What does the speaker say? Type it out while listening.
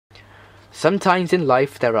Sometimes in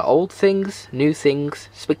life there are old things, new things,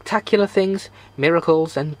 spectacular things,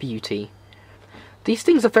 miracles and beauty. These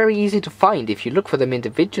things are very easy to find if you look for them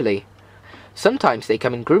individually. Sometimes they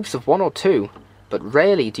come in groups of 1 or 2, but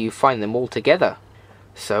rarely do you find them all together.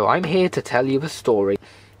 So I'm here to tell you a story.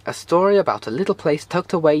 A story about a little place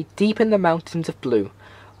tucked away deep in the mountains of blue,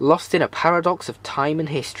 lost in a paradox of time and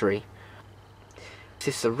history. It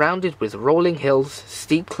is surrounded with rolling hills,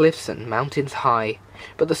 steep cliffs and mountains high.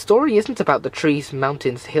 But the story isn't about the trees,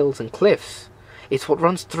 mountains, hills and cliffs. It's what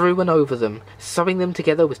runs through and over them, sewing them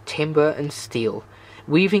together with timber and steel,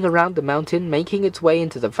 weaving around the mountain, making its way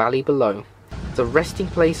into the valley below. The resting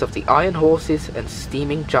place of the iron horses and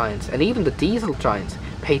steaming giants, and even the diesel giants,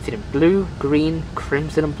 painted in blue, green,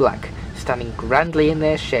 crimson and black, standing grandly in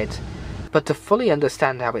their shed. But to fully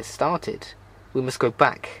understand how it started, we must go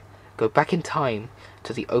back in time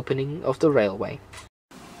to the opening of the railway.